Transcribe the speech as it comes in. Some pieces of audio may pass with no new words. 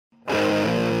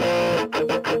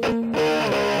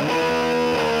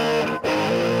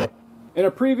In a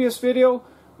previous video,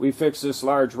 we fixed this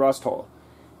large rust hole.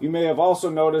 You may have also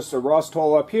noticed a rust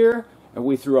hole up here, and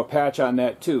we threw a patch on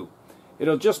that too.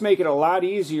 It'll just make it a lot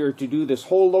easier to do this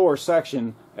whole lower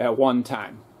section at one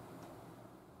time.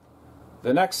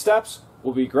 The next steps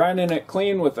will be grinding it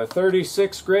clean with a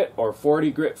 36 grit or 40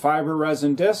 grit fiber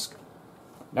resin disc,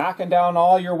 knocking down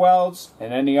all your welds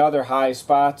and any other high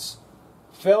spots,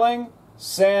 filling,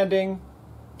 sanding,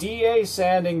 DA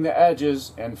sanding the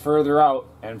edges and further out,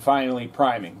 and finally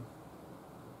priming.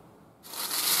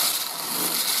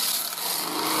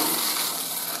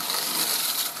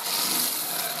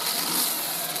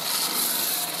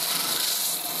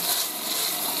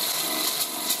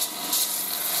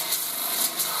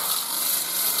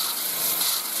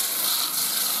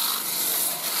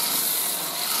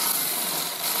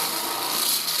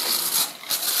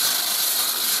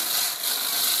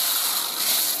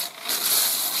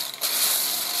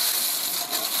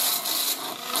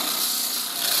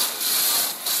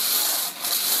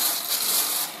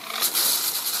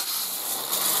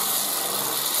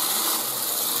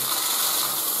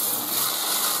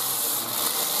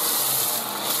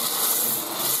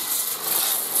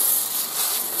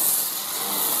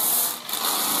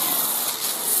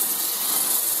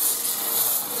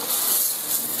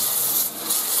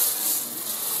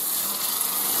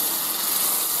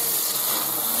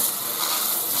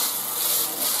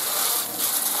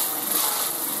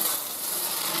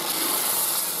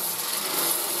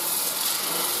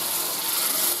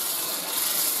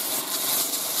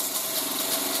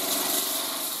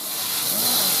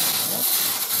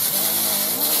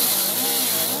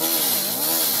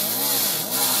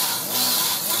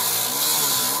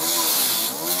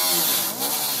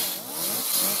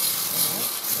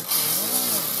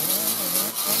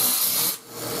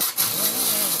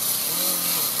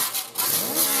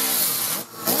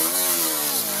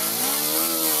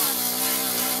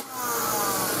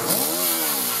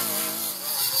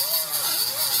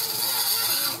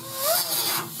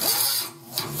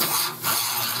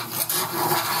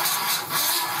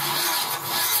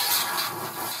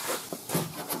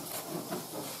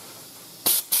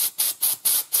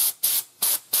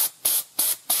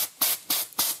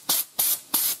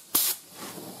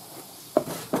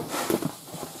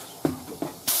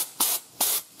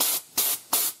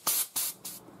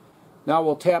 Now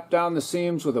we'll tap down the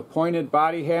seams with a pointed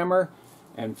body hammer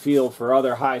and feel for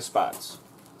other high spots.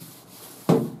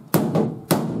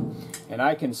 And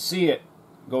I can see it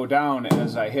go down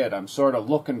as I hit. I'm sort of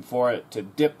looking for it to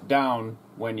dip down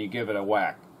when you give it a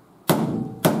whack.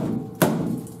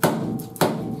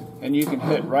 And you can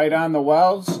hit right on the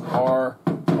welds or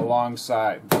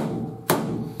alongside.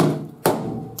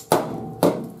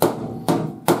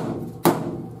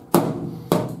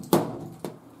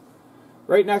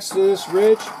 Right next to this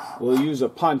ridge, we'll use a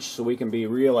punch so we can be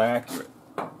real accurate.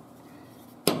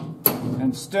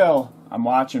 And still, I'm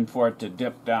watching for it to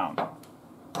dip down.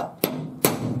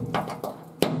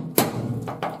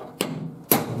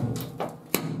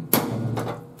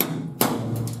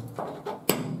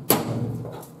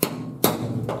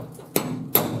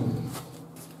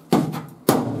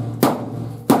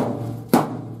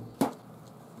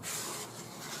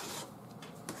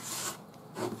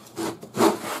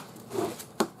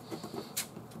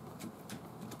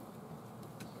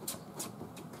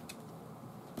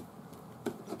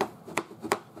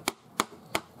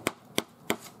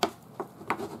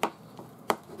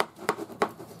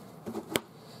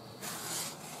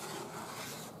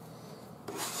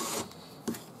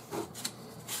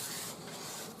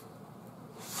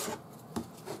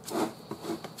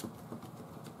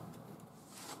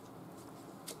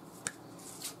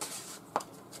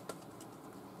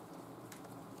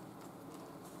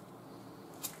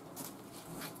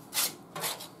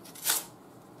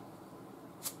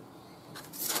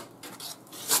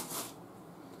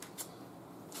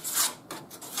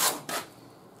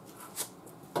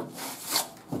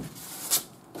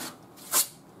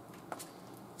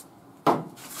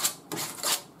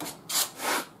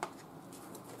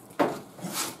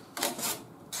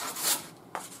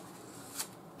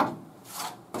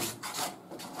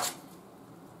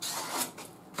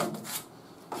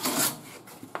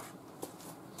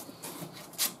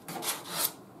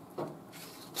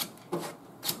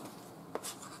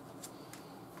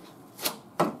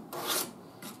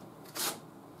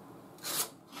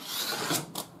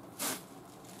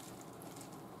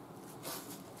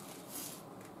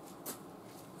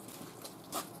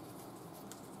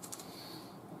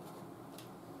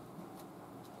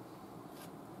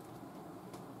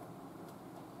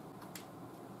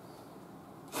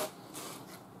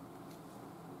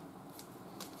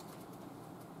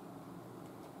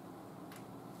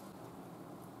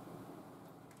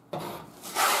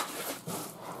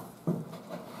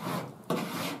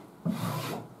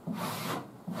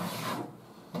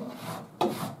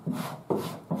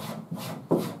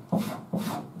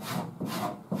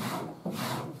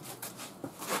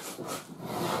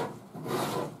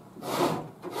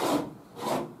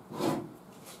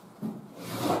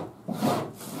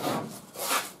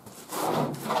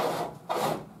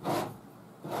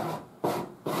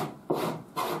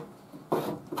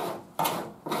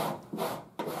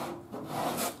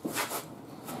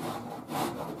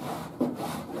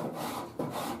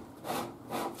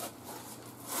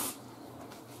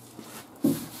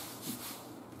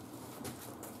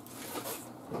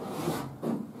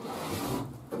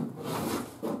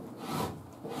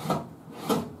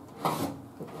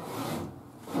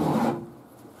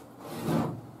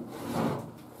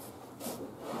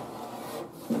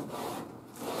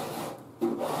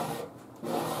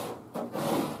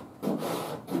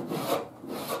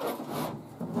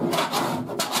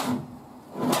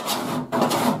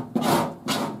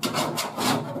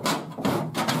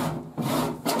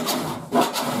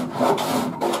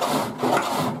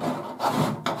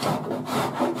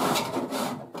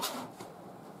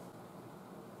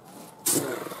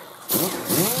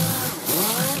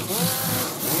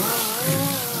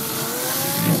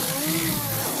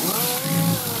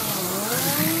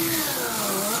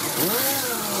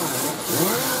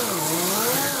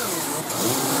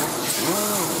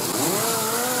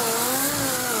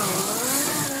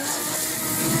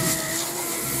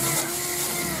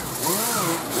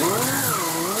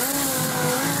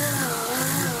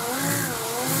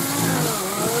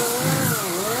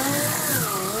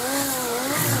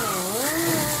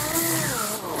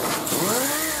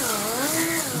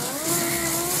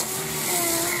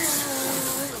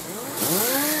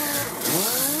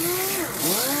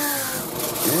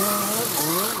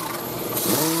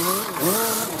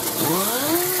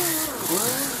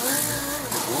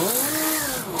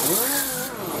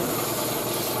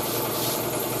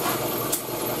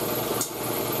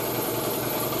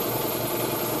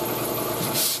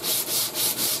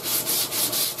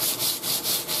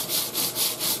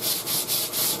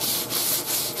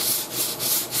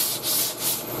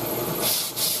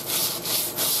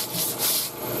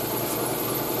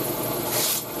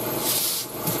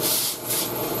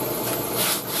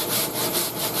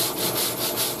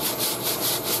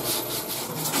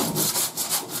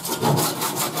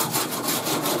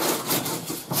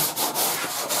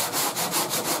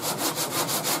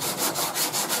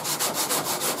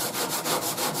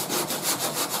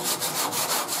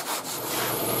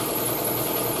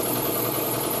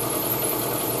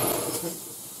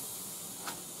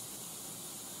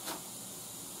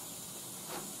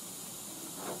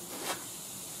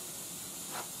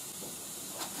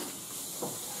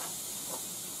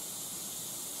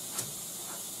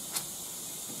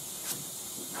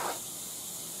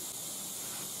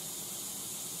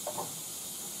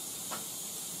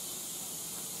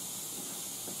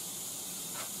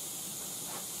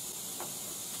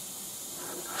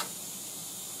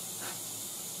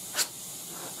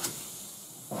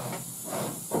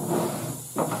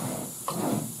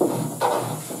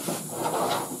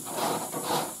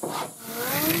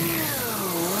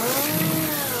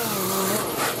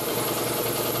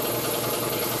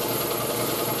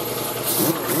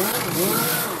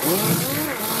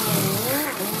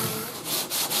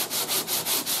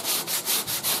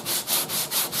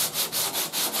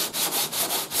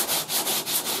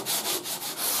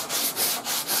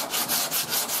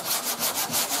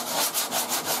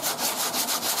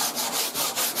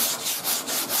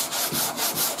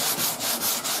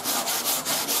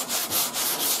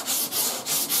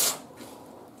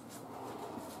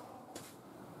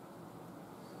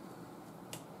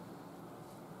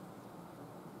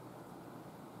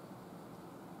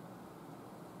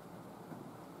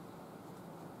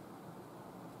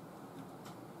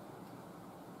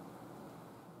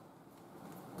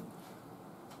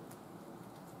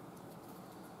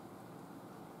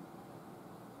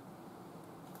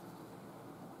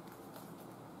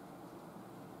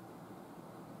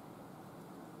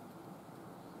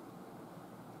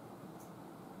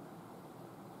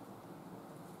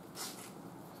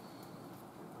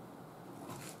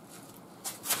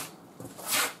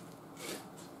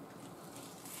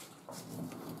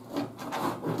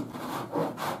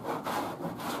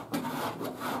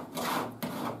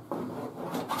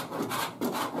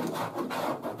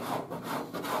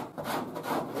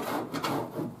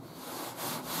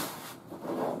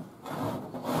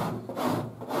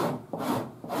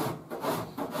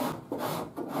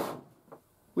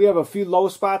 We have a few low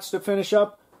spots to finish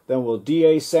up, then we'll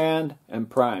DA sand and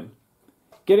prime.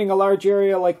 Getting a large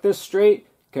area like this straight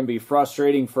can be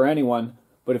frustrating for anyone,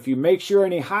 but if you make sure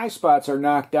any high spots are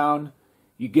knocked down,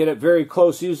 you get it very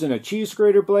close using a cheese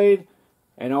grater blade,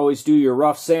 and always do your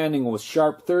rough sanding with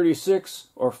sharp 36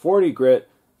 or 40 grit,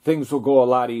 things will go a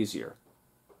lot easier.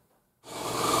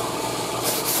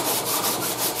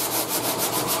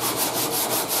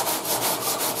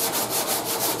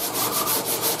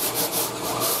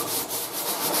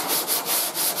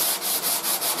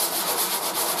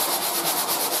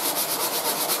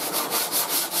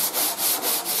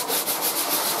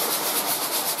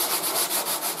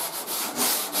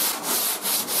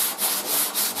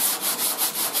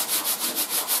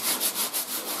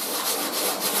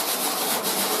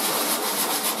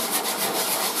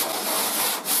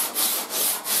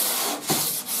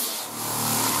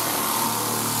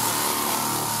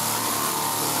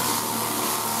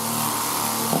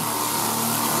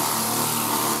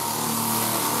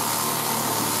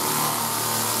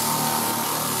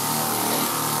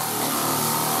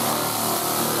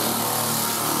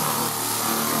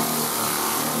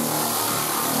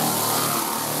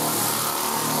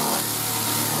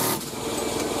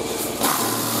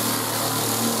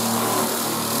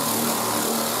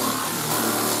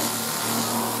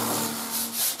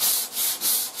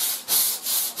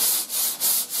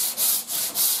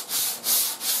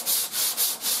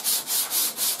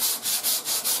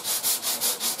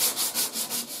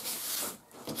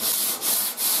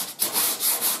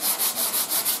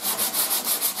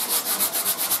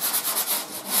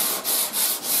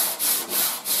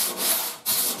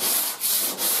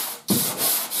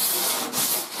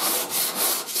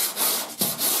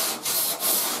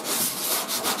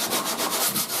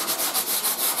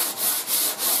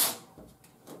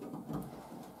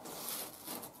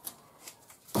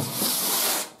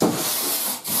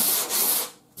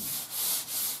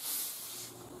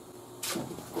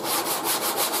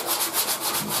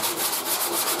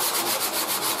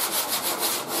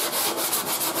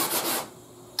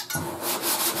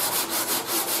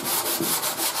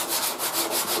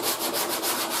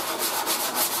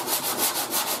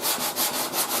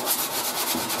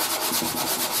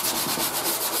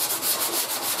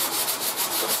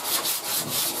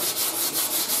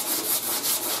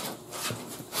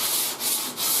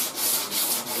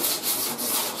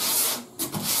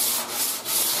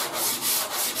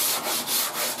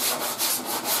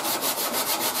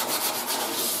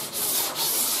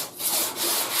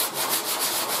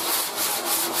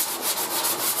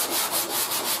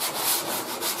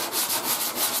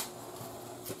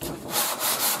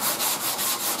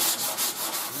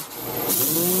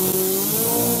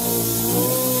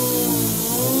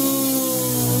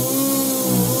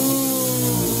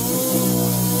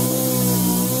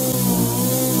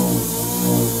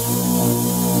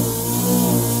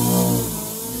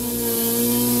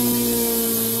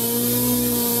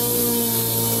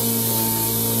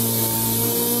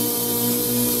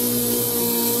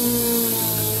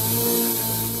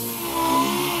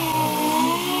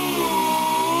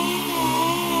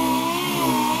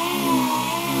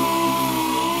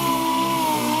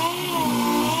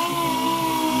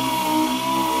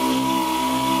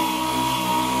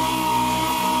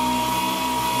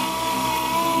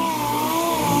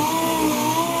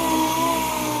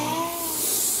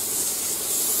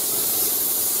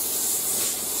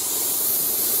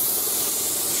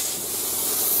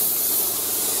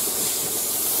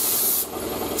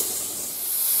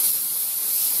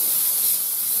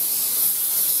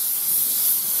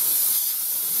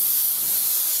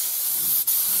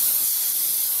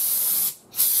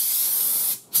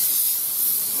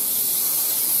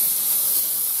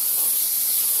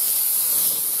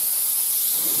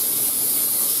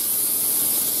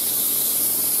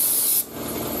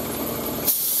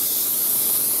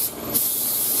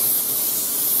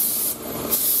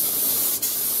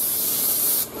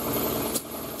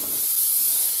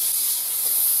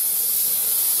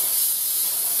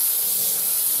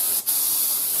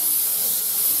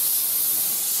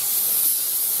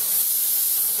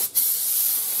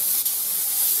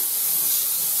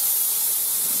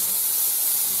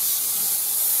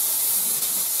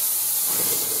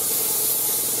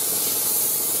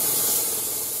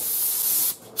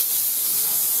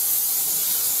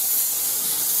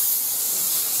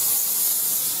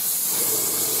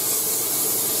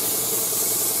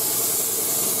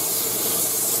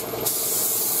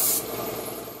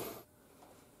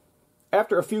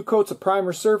 After a few coats of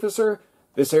primer surfacer,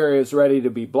 this area is ready to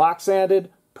be block sanded,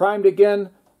 primed again,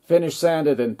 finish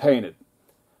sanded, and painted.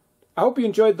 I hope you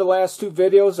enjoyed the last two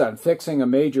videos on fixing a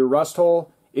major rust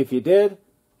hole. If you did,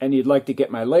 and you'd like to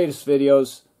get my latest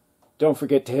videos, don't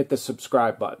forget to hit the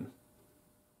subscribe button.